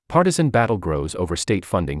Partisan battle grows over state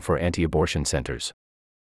funding for anti-abortion centers.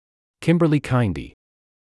 Kimberly Kindy.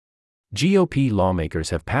 GOP lawmakers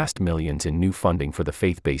have passed millions in new funding for the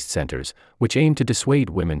faith-based centers, which aim to dissuade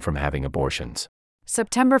women from having abortions.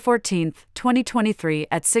 September 14, 2023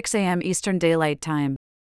 at 6 a.m. Eastern Daylight Time.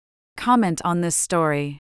 Comment on this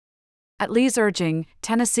story. At Lee's urging,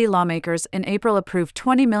 Tennessee lawmakers in April approved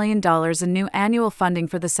 $20 million in new annual funding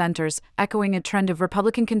for the centers, echoing a trend of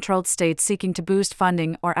Republican-controlled states seeking to boost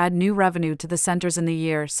funding or add new revenue to the centers in the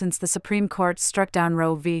year since the Supreme Court struck down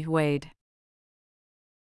Roe v. Wade.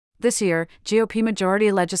 This year, GOP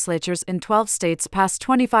majority legislatures in 12 states passed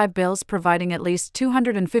 25 bills providing at least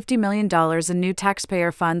 $250 million in new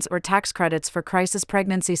taxpayer funds or tax credits for crisis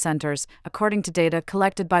pregnancy centers, according to data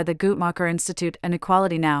collected by the Guttmacher Institute and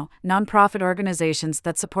Equality Now, nonprofit organizations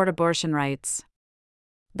that support abortion rights.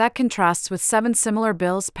 That contrasts with 7 similar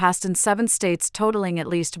bills passed in 7 states totaling at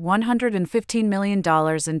least $115 million in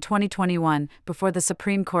 2021, before the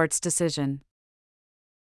Supreme Court's decision.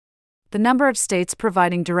 The number of states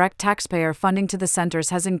providing direct taxpayer funding to the centers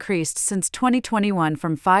has increased since 2021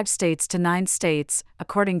 from 5 states to 9 states,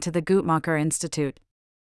 according to the Guttmacher Institute.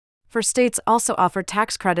 4 states also offer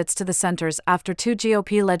tax credits to the centers after 2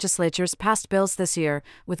 GOP legislatures passed bills this year,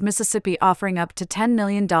 with Mississippi offering up to $10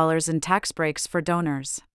 million in tax breaks for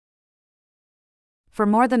donors. For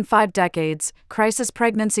more than 5 decades, crisis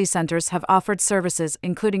pregnancy centers have offered services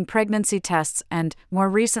including pregnancy tests and, more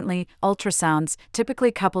recently, ultrasounds, typically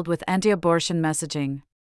coupled with anti-abortion messaging.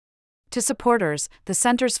 To supporters, the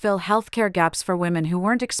centers fill healthcare gaps for women who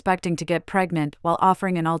weren't expecting to get pregnant while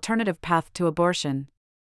offering an alternative path to abortion.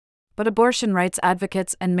 But abortion rights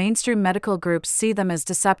advocates and mainstream medical groups see them as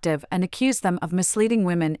deceptive and accuse them of misleading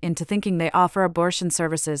women into thinking they offer abortion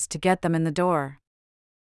services to get them in the door.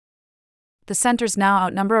 The centers now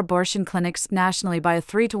outnumber abortion clinics nationally by a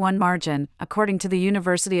 3-to-1 margin, according to the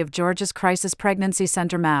University of Georgia's Crisis Pregnancy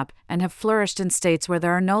Center map, and have flourished in states where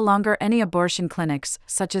there are no longer any abortion clinics,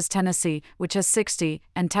 such as Tennessee, which has 60,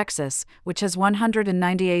 and Texas, which has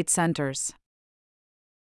 198 centers.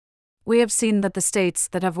 We have seen that the states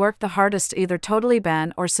that have worked the hardest to either totally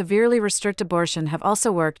ban or severely restrict abortion have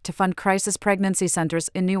also worked to fund crisis pregnancy centers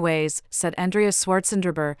in new ways, said Andrea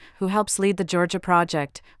Swartzendruber, who helps lead the Georgia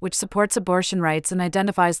Project, which supports abortion rights and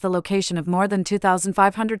identifies the location of more than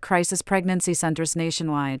 2,500 crisis pregnancy centers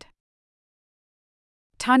nationwide.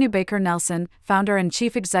 Tanya Baker Nelson, founder and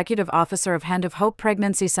chief executive officer of Hand of Hope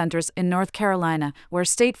Pregnancy Centers in North Carolina, where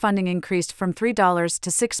state funding increased from $3 to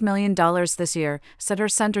 $6 million this year, said her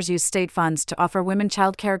centers use state funds to offer women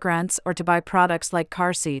child care grants or to buy products like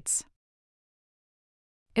car seats.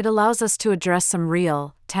 It allows us to address some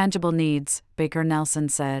real, tangible needs, Baker Nelson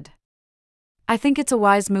said. I think it's a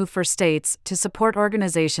wise move for states to support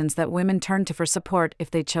organizations that women turn to for support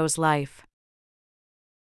if they chose life.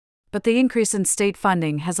 But the increase in state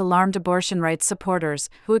funding has alarmed abortion rights supporters,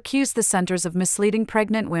 who accuse the centers of misleading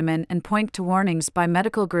pregnant women and point to warnings by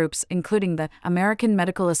medical groups including the American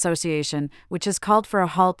Medical Association, which has called for a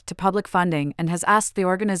halt to public funding and has asked the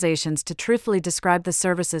organizations to truthfully describe the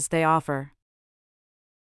services they offer.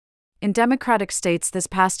 In Democratic states this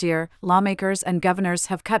past year, lawmakers and governors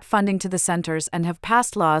have cut funding to the centers and have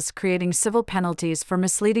passed laws creating civil penalties for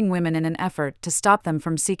misleading women in an effort to stop them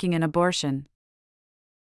from seeking an abortion.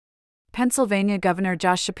 Pennsylvania Governor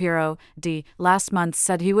Josh Shapiro, last month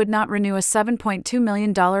said he would not renew a $7.2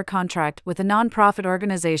 million contract with a nonprofit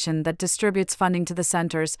organization that distributes funding to the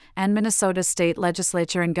centers, and Minnesota State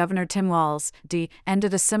Legislature and Governor Tim Walz,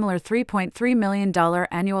 ended a similar $3.3 million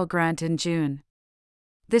annual grant in June.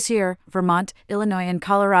 This year, Vermont, Illinois, and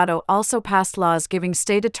Colorado also passed laws giving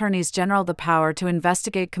state attorneys general the power to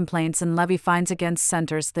investigate complaints and levy fines against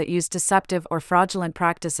centers that use deceptive or fraudulent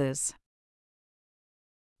practices.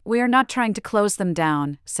 We are not trying to close them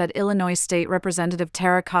down, said Illinois State Representative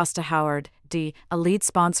Tara Costa Howard, a lead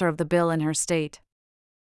sponsor of the bill in her state.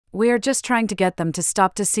 We are just trying to get them to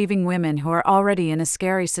stop deceiving women who are already in a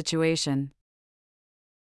scary situation.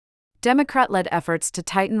 Democrat-led efforts to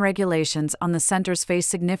tighten regulations on the centers face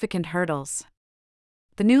significant hurdles.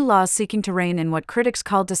 The new laws seeking to rein in what critics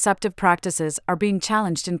call deceptive practices are being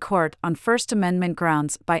challenged in court on First Amendment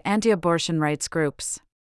grounds by anti-abortion rights groups.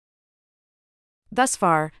 Thus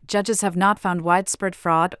far, judges have not found widespread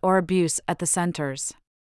fraud or abuse at the centers.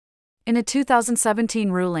 In a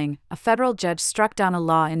 2017 ruling, a federal judge struck down a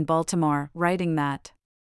law in Baltimore, writing that,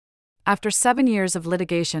 after 7 years of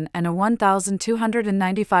litigation and a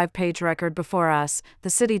 1,295-page record before us, the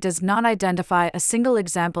city does not identify a single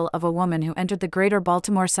example of a woman who entered the Greater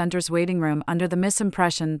Baltimore Center's waiting room under the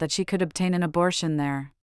misimpression that she could obtain an abortion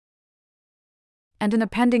there. And in a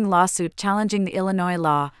pending lawsuit challenging the Illinois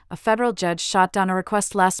law, a federal judge shot down a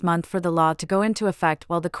request last month for the law to go into effect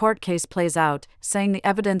while the court case plays out, saying the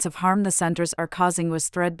evidence of harm the centers are causing was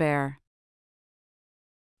threadbare.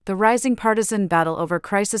 The rising partisan battle over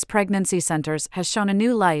crisis pregnancy centers has shone a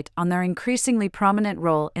new light on their increasingly prominent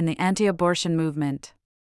role in the anti-abortion movement.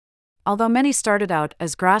 Although many started out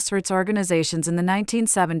as grassroots organizations in the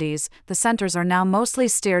 1970s, the centers are now mostly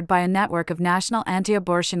steered by a network of national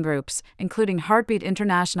anti-abortion groups, including Heartbeat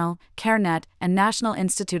International, CareNet, and National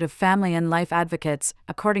Institute of Family and Life Advocates,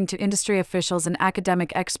 according to industry officials and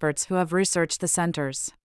academic experts who have researched the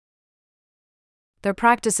centers. Their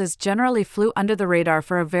practices generally flew under the radar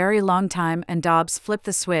for a very long time, and Dobbs flipped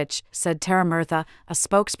the switch, said Tara Murtha, a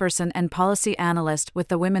spokesperson and policy analyst with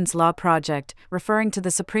the Women's Law Project, referring to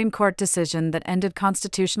the Supreme Court decision that ended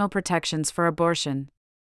constitutional protections for abortion.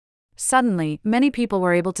 Suddenly, many people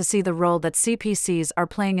were able to see the role that CPCs are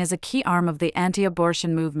playing as a key arm of the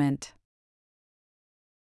anti-abortion movement.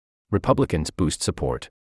 Republicans boost support.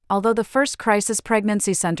 Although the first crisis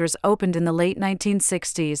pregnancy centers opened in the late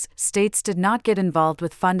 1960s, states did not get involved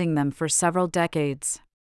with funding them for several decades.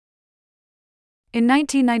 In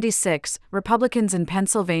 1996, Republicans in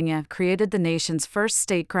Pennsylvania created the nation's first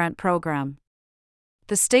state grant program.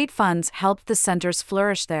 The state funds helped the centers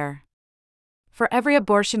flourish there. For every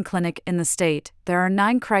abortion clinic in the state, there are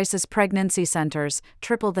 9 crisis pregnancy centers,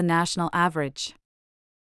 triple the national average.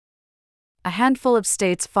 A handful of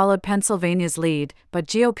states followed Pennsylvania's lead, but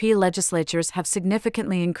GOP legislatures have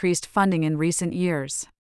significantly increased funding in recent years.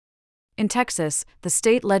 In Texas, the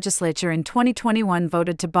state legislature in 2021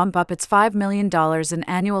 voted to bump up its $5 million in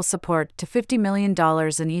annual support to $50 million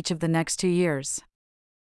in each of the next 2 years.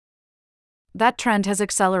 That trend has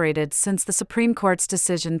accelerated since the Supreme Court's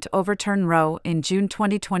decision to overturn Roe in June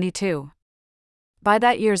 2022. By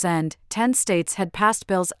that year's end, 10 states had passed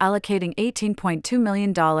bills allocating $18.2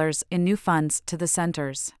 million in new funds to the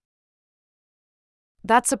centers.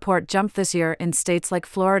 That support jumped this year in states like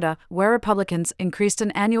Florida, where Republicans increased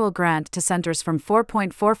an annual grant to centers from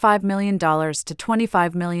 $4.45 million to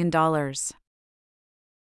 $25 million.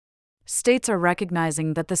 States are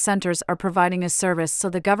recognizing that the centers are providing a service so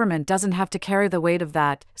the government doesn't have to carry the weight of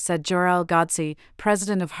that, said Jor-El Ghodsi,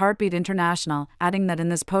 president of Heartbeat International, adding that in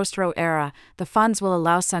this post-Roe era, the funds will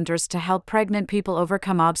allow centers to help pregnant people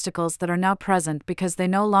overcome obstacles that are now present because they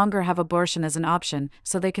no longer have abortion as an option,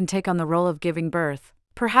 so they can take on the role of giving birth,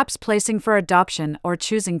 perhaps placing for adoption or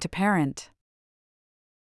choosing to parent.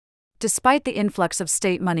 Despite the influx of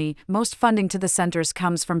state money, most funding to the centers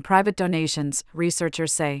comes from private donations,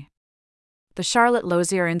 researchers say. The Charlotte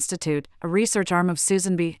Lozier Institute, a research arm of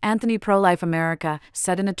Susan B. Anthony Pro-Life America,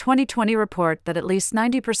 said in a 2020 report that at least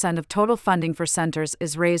 90% of total funding for centers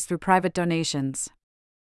is raised through private donations.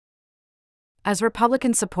 As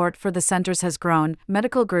Republican support for the centers has grown,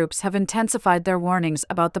 medical groups have intensified their warnings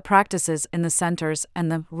about the practices in the centers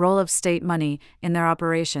and the role of state money in their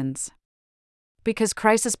operations. Because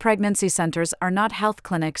crisis pregnancy centers are not health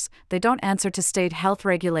clinics, they don't answer to state health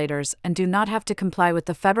regulators and do not have to comply with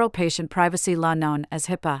the federal patient privacy law known as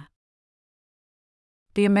HIPAA.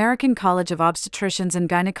 The American College of Obstetricians and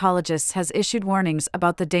Gynecologists has issued warnings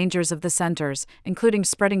about the dangers of the centers, including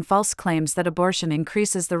spreading false claims that abortion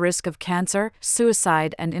increases the risk of cancer,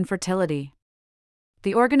 suicide, and infertility.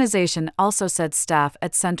 The organization also said staff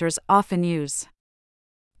at centers often use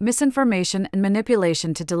misinformation and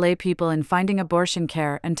manipulation to delay people in finding abortion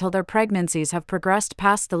care until their pregnancies have progressed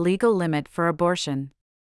past the legal limit for abortion.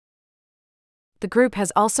 The group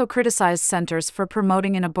has also criticized centers for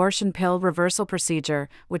promoting an abortion pill reversal procedure,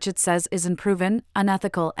 which it says is unproven,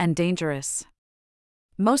 unethical, and dangerous.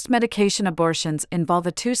 Most medication abortions involve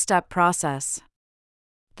a 2-step process.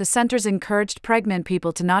 The centers encouraged pregnant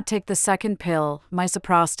people to not take the second pill,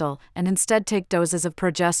 misoprostol, and instead take doses of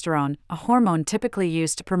progesterone, a hormone typically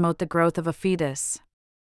used to promote the growth of a fetus.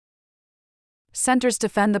 Centers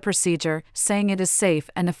defend the procedure, saying it is safe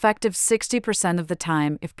and effective 60% of the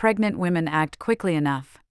time if pregnant women act quickly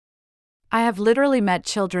enough. I have literally met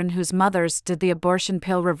children whose mothers did the abortion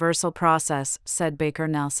pill reversal process, said Baker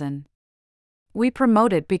Nelson. We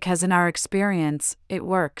promote it because in our experience, it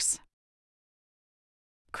works.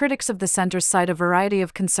 Critics of the centers cite a variety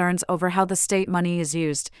of concerns over how the state money is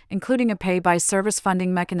used, including a pay-by-service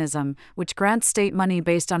funding mechanism, which grants state money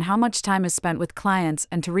based on how much time is spent with clients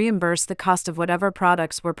and to reimburse the cost of whatever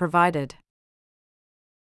products were provided.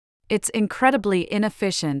 It's incredibly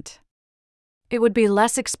inefficient. It would be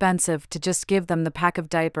less expensive to just give them the pack of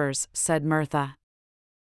diapers, said Murtha.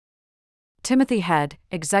 Timothy Head,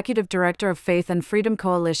 executive director of Faith and Freedom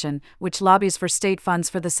Coalition, which lobbies for state funds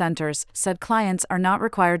for the centers, said clients are not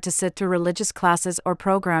required to sit through religious classes or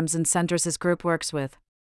programs in centers his group works with.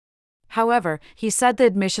 However, he said the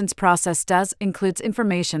admissions process includes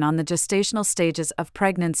information on the gestational stages of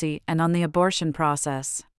pregnancy and on the abortion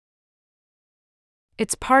process.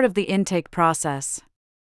 It's part of the intake process.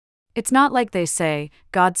 It's not like they say,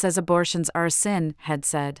 God says abortions are a sin, Head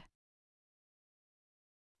said.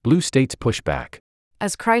 Blue states push back.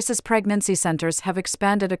 As crisis pregnancy centers have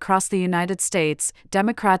expanded across the United States,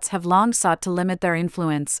 Democrats have long sought to limit their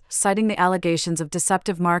influence, citing the allegations of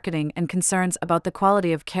deceptive marketing and concerns about the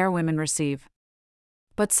quality of care women receive.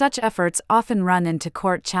 But such efforts often run into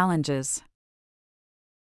court challenges.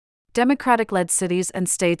 Democratic-led cities and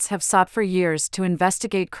states have sought for years to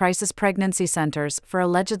investigate crisis pregnancy centers for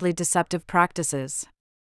allegedly deceptive practices.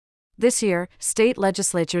 This year, state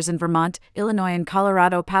legislatures in Vermont, Illinois, and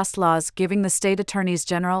Colorado passed laws giving the state attorneys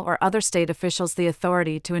general or other state officials the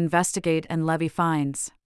authority to investigate and levy fines.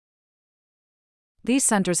 These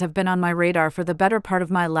centers have been on my radar for the better part of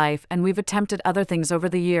my life, and we've attempted other things over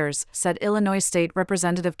the years, said Illinois State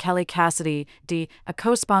Representative Kelly Cassidy, a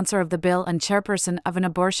co-sponsor of the bill and chairperson of an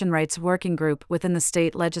abortion rights working group within the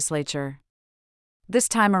state legislature. This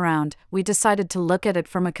time around, we decided to look at it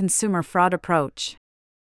from a consumer fraud approach.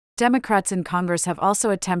 Democrats in Congress have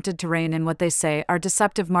also attempted to rein in what they say are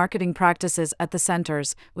deceptive marketing practices at the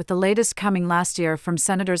centers, with the latest coming last year from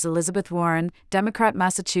Senators Elizabeth Warren, Democrat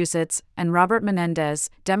Massachusetts, and Robert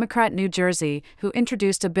Menendez, Democrat New Jersey, who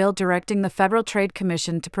introduced a bill directing the Federal Trade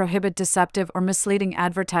Commission to prohibit deceptive or misleading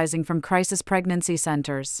advertising from crisis pregnancy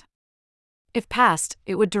centers. If passed,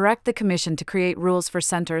 it would direct the commission to create rules for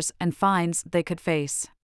centers and fines they could face.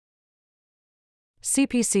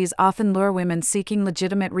 CPCs often lure women seeking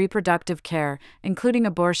legitimate reproductive care, including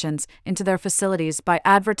abortions, into their facilities by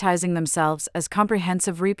advertising themselves as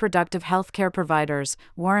comprehensive reproductive health care providers,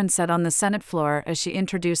 Warren said on the Senate floor as she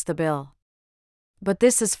introduced the bill. But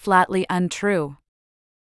this is flatly untrue.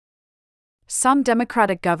 Some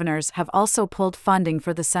Democratic governors have also pulled funding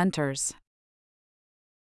for the centers.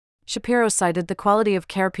 Shapiro cited the quality of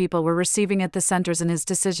care people were receiving at the centers in his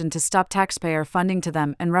decision to stop taxpayer funding to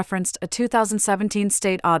them and referenced a 2017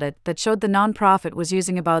 state audit that showed the nonprofit was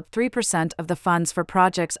using about 3% of the funds for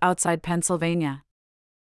projects outside Pennsylvania.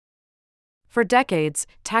 For decades,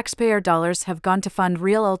 taxpayer dollars have gone to fund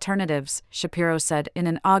real alternatives, Shapiro said in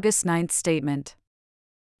an August 9 statement.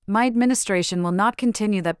 My administration will not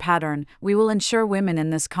continue that pattern. We will ensure women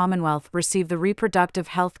in this Commonwealth receive the reproductive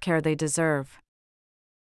health care they deserve.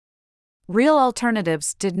 Real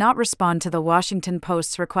Alternatives did not respond to the Washington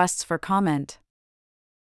Post's requests for comment.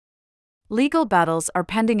 Legal battles are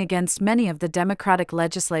pending against many of the Democratic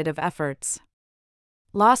legislative efforts.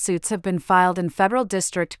 Lawsuits have been filed in federal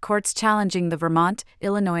district courts challenging the Vermont,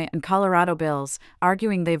 Illinois, and Colorado bills,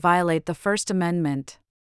 arguing they violate the First Amendment.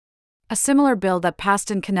 A similar bill that passed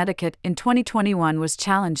in Connecticut in 2021 was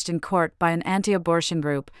challenged in court by an anti-abortion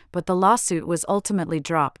group, but the lawsuit was ultimately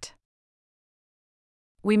dropped.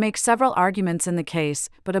 We make several arguments in the case,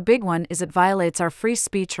 but a big one is it violates our free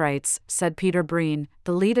speech rights, said Peter Breen,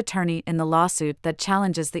 the lead attorney in the lawsuit that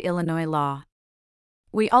challenges the Illinois law.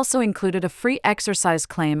 We also included a free exercise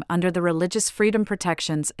claim under the religious freedom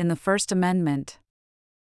protections in the First Amendment.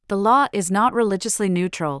 The law is not religiously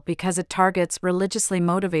neutral because it targets religiously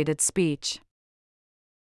motivated speech.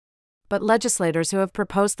 But legislators who have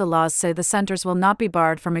proposed the laws say the centers will not be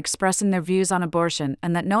barred from expressing their views on abortion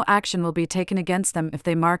and that no action will be taken against them if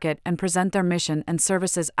they market and present their mission and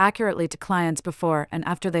services accurately to clients before and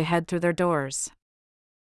after they head through their doors.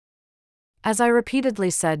 As I repeatedly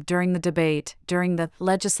said during the debate, during the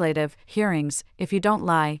legislative hearings, if you don't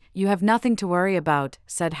lie, you have nothing to worry about,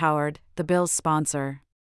 said Howard, the bill's sponsor.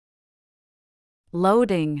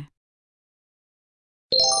 Loading.